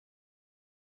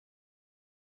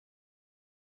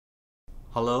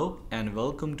Hello and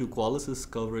welcome to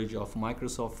Qualys' coverage of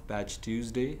Microsoft Patch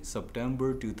Tuesday,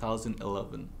 September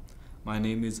 2011. My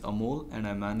name is Amol and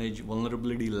I manage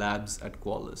Vulnerability Labs at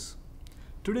Qualys.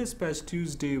 Today's Patch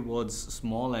Tuesday was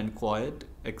small and quiet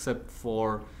except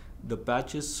for the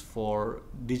patches for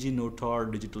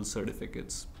DigiNotar digital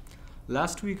certificates.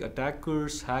 Last week,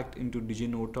 attackers hacked into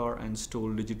DigiNotar and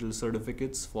stole digital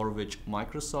certificates for which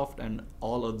Microsoft and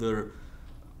all other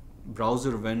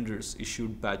browser vendors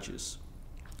issued patches.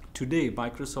 Today,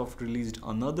 Microsoft released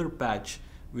another patch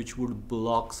which would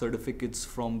block certificates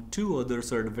from two other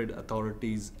certified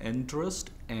authorities,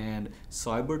 Entrust and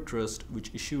CyberTrust,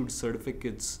 which issued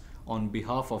certificates on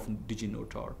behalf of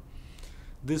DigiNotar.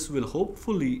 This will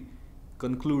hopefully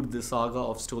conclude the saga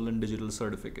of stolen digital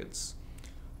certificates.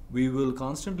 We will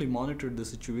constantly monitor the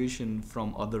situation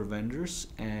from other vendors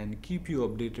and keep you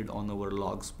updated on our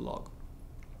logs blog.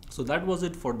 So that was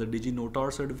it for the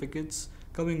DigiNotar certificates.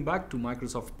 Coming back to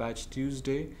Microsoft Patch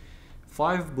Tuesday,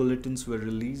 5 bulletins were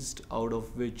released, out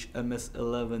of which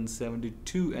MS-11,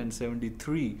 72 and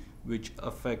 73, which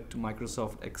affect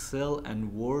Microsoft Excel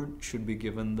and Word, should be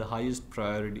given the highest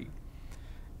priority.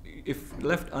 If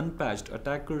left unpatched,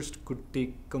 attackers could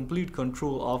take complete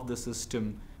control of the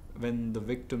system when the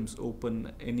victims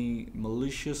open any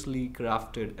maliciously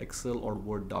crafted Excel or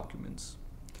Word documents.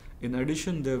 In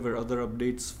addition, there were other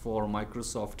updates for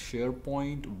Microsoft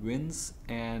SharePoint, Wins,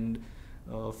 and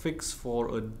fix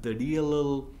for the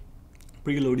DLL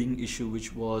preloading issue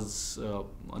which was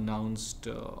announced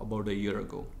about a year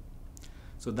ago.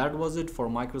 So that was it for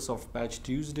Microsoft Patch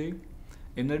Tuesday.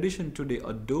 In addition, today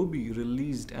Adobe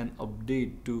released an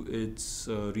update to its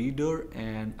Reader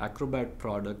and Acrobat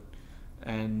product,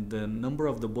 and the number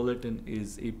of the bulletin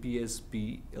is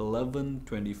APSP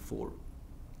 1124.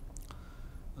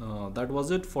 That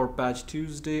was it for Patch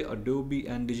Tuesday, Adobe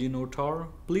and DigiNotar.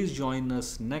 Please join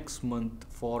us next month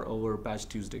for our Patch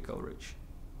Tuesday coverage.